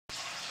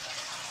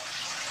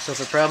So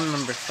for problem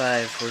number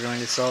 5, we're going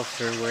to solve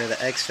for where the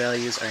x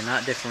values are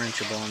not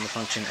differentiable in the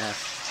function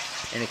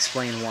f, and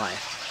explain why,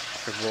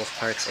 for both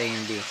parts a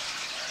and b.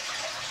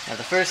 Now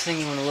the first thing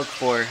you want to look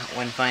for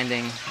when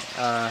finding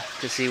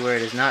to see where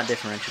it is not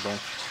differentiable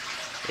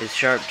is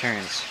sharp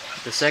turns.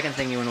 The second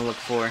thing you want to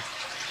look for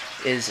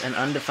is an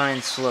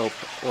undefined slope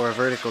or a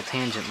vertical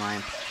tangent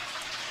line.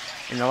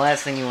 And the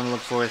last thing you want to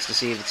look for is to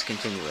see if it's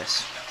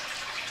continuous.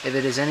 If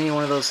it is any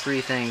one of those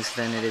three things,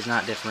 then it is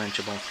not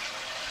differentiable.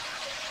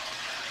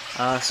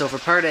 So for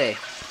part A,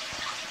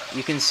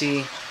 you can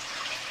see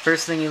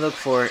first thing you look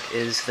for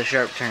is the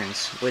sharp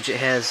turns, which it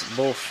has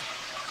both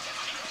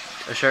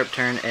a sharp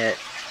turn at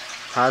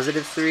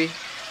positive 3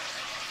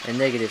 and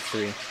negative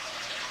 3.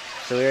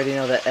 So we already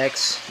know that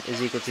x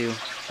is equal to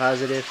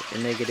positive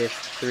and negative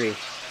 3.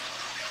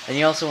 And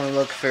you also want to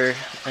look for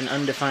an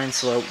undefined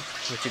slope,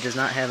 which it does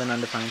not have an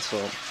undefined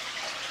slope.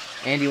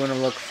 And you want to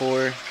look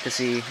for to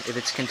see if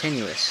it's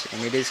continuous,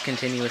 and it is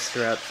continuous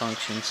throughout the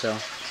function, so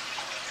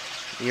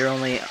your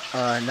only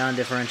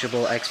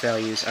non-differentiable x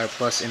values are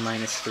plus and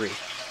minus 3.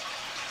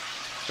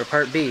 For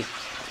part B,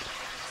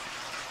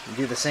 you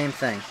do the same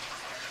thing.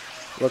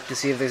 Look to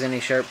see if there's any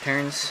sharp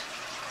turns.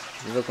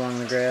 You look along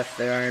the graph,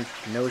 there are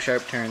no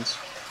sharp turns.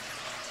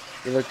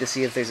 You look to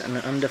see if there's an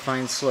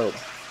undefined slope.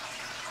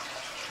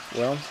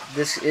 Well,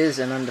 this is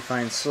an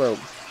undefined slope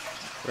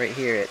right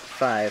here at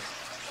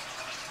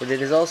 5, but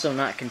it is also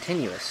not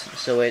continuous,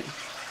 so it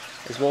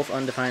is both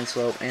undefined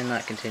slope and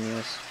not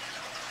continuous,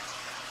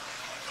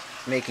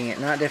 making it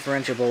not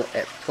differentiable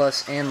at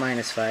plus and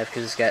minus 5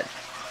 because it's got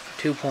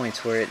 2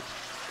 points where it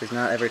does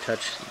not ever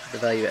touch the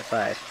value at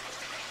 5.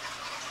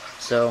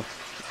 So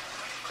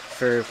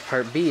for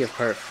part B of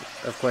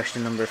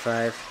question number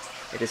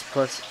 5, it is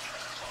plus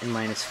and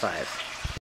minus 5.